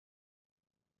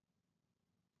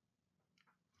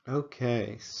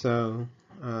Okay, so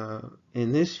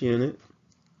in this unit,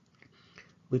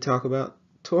 we talk about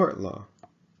tort law.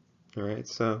 All right,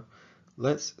 so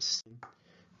let's.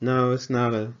 No, it's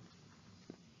not a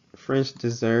French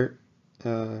dessert.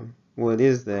 Well, it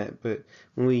is that, but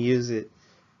when we use it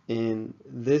in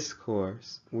this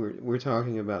course, we're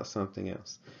talking about something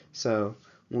else. So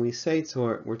when we say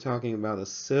tort, we're talking about a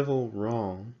civil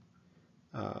wrong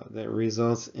that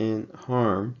results in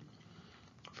harm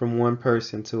from one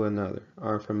person to another,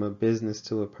 or from a business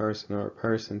to a person, or a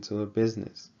person to a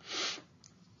business.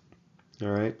 All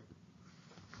right.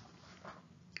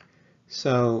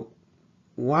 So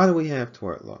why do we have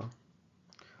tort law?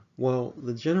 Well,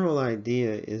 the general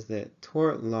idea is that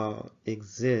tort law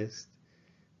exists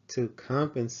to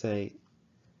compensate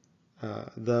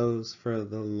those for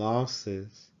the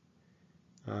losses.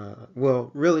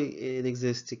 Well, really, it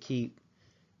exists to keep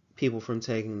people from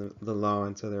taking the law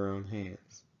into their own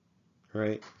hands,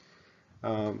 right?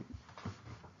 Um,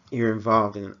 you're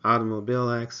involved in an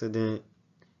automobile accident,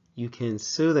 you can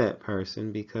sue that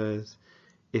person because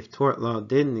if tort law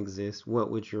didn't exist,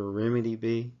 what would your remedy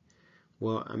be?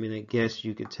 Well, I mean, I guess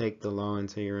you could take the law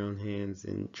into your own hands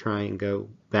and try and go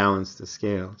balance the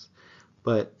scales.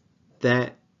 But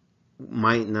that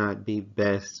might not be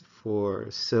best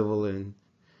for civil and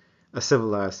a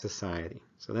civilized society.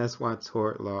 So that's why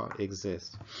tort law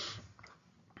exists.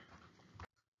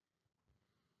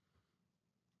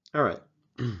 All right.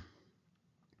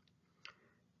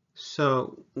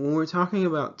 So when we're talking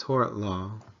about tort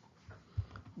law,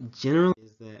 generally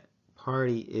is that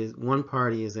one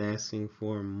party is asking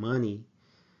for money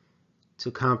to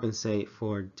compensate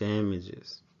for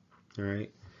damages. All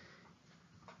right.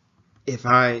 If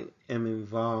I am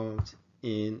involved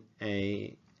in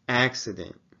a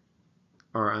accident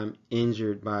or I'm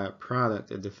injured by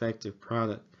a defective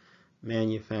product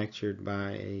manufactured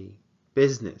by a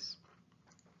business,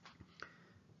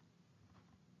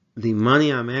 the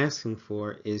money I'm asking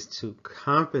for is to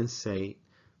compensate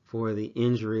for the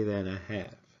injury that I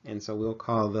have. And so we'll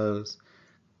call those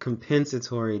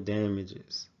compensatory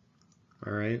damages.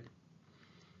 All right.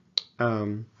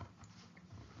 Um,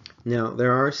 Now,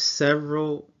 there are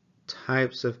several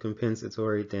types of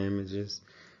compensatory damages,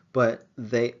 but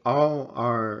they all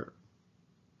are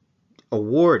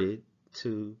awarded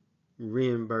to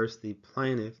reimburse the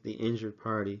plaintiff, the injured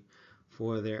party,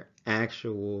 for their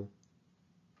actual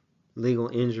legal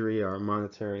injury or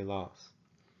monetary loss.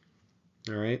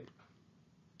 All right?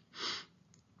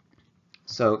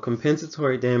 So,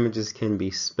 compensatory damages can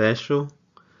be special.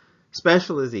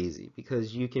 Special is easy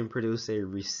because you can produce a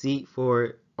receipt for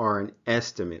it or an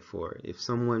estimate for it. If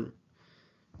someone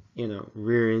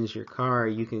rear ends your car,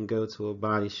 you can go to a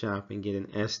body shop and get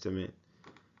an estimate.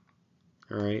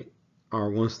 All right. Or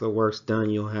once the work's done,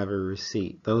 you'll have a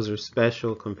receipt. Those are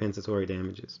special compensatory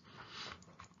damages.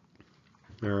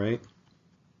 All right.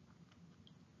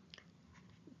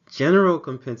 General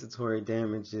compensatory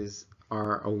damages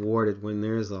are awarded when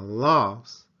there's a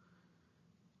loss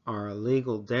or a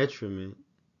legal detriment,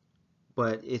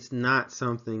 but it's not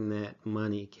something that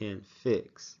money can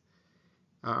fix.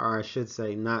 Or I should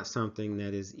say, not something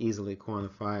that is easily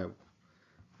quantifiable.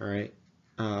 All right.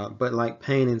 But like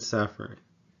pain and suffering.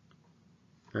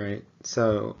 Right.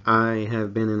 So I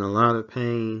have been in a lot of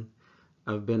pain.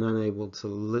 I've been unable to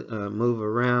move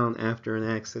around after an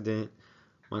accident.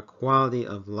 My quality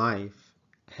of life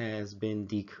has been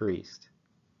decreased.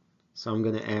 So I'm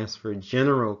going to ask for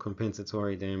general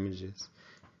compensatory damages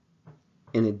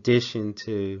in addition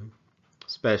to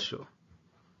special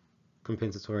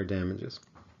compensatory damages.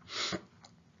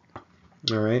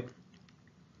 All right.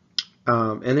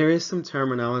 And there is some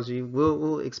terminology.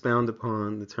 We'll expound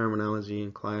upon the terminology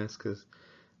in class because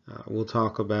we'll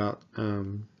talk about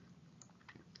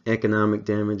economic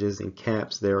damages and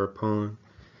caps thereupon.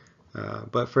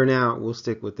 But for now, we'll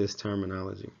stick with this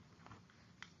terminology.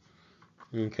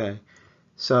 Okay.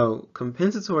 So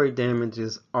compensatory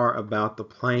damages are about the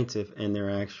plaintiff and their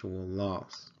actual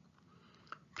loss.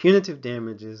 Punitive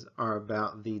damages are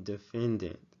about the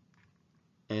defendant,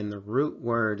 and the root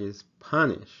word is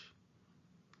punish.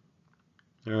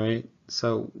 All right.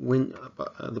 So when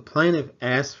the plaintiff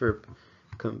asks for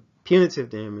punitive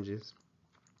damages,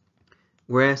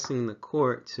 we're asking the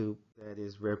court to that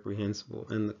is reprehensible.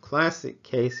 And the classic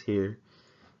case here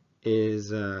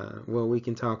is, well, we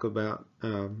can talk about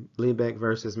Liebeck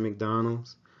versus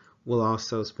McDonald's. We'll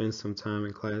also spend some time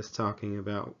in class talking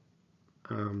about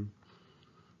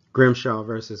Grimshaw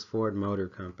versus Ford Motor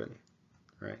Company,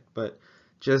 right? But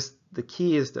just the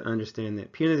key is to understand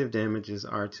that punitive damages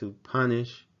are to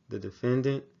punish the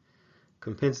defendant.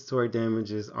 Compensatory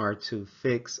damages are to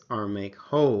fix or make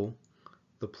whole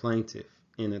the plaintiff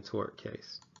in a tort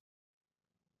case.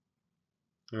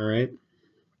 All right.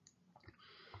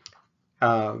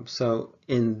 So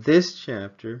in this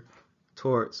chapter,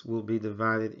 torts will be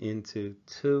divided into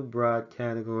two broad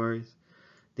categories: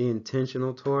 the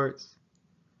intentional torts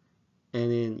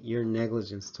and then your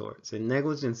negligence torts. And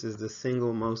negligence is the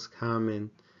single most common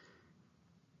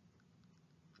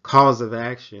cause of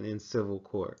action in civil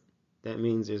court. That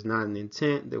means there's not an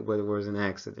intent, that there was an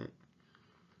accident.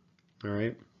 All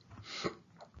right.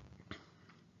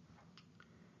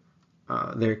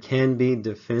 There can be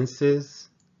defenses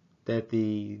that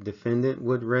the defendant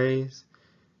would raise,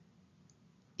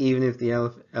 even if the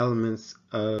elements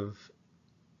of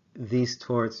these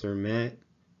torts are met,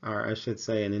 or I should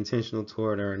say an intentional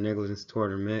tort or a negligence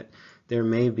tort are met. There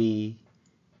may be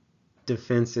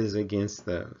defenses against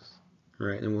those,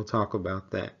 right? And we'll talk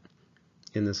about that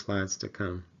in the slides to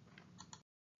come.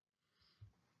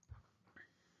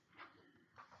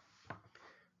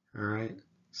 All right.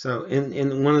 So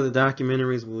in one of the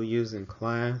documentaries we'll use in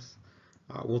class,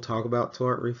 we'll talk about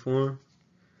tort reform.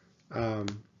 At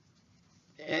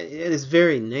its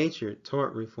very nature,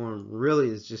 tort reform really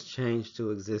is just change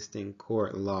to existing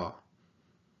court law.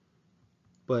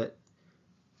 But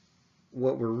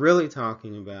what we're really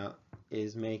talking about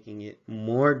is making it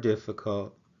more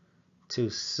difficult to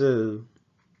sue.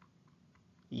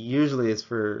 Usually it's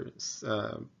for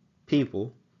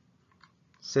people,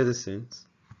 citizens,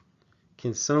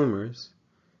 consumers,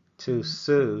 to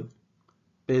sue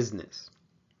business.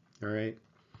 All right.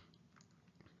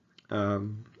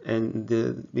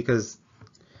 Because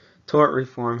tort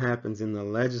reform happens in the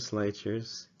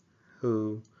legislatures,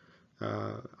 who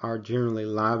are generally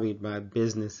lobbied by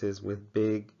businesses with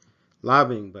big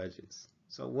lobbying budgets.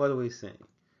 So what are we saying?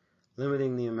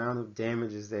 Limiting the amount of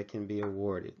damages that can be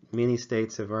awarded. Many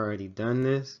states have already done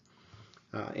this.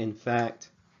 In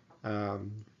fact,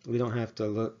 we don't have to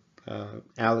look.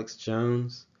 Alex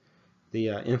Jones, the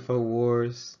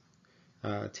InfoWars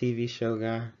TV show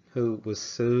guy who was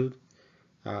sued,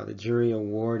 the jury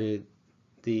awarded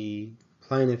the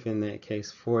plaintiff in that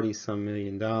case $40-some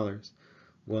million.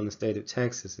 Well, in the state of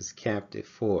Texas, it's capped at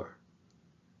 4.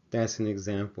 That's an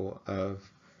example of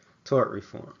tort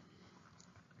reform.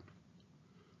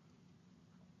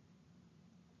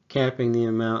 Capping the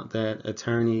amount that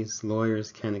attorneys,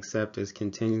 lawyers can accept as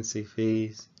contingency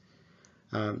fees.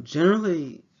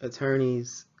 Generally,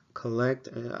 attorneys collect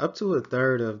up to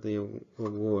 1/3 of the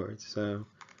awards. So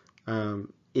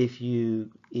if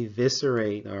you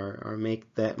eviscerate or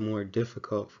make that more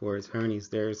difficult for attorneys,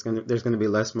 there's going to be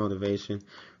less motivation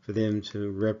for them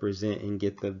to represent and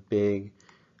get the big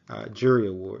jury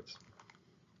awards.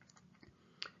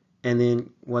 And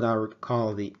then what I would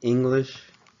call the English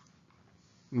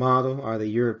model, or the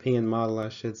European model, I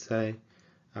should say,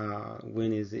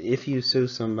 if you sue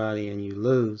somebody and you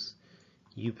lose,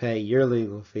 you pay your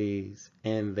legal fees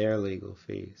and their legal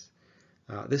fees.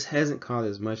 This hasn't caught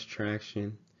as much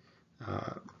traction,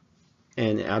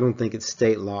 and I don't think it's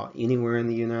state law anywhere in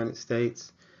the United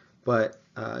States, but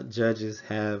judges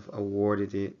have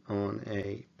awarded it on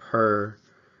a per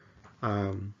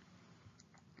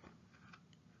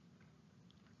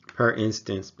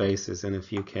instance basis in a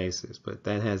few cases, but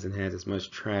that hasn't had as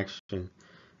much traction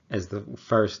as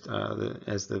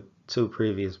the two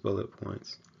previous bullet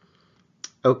points.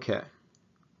 Okay.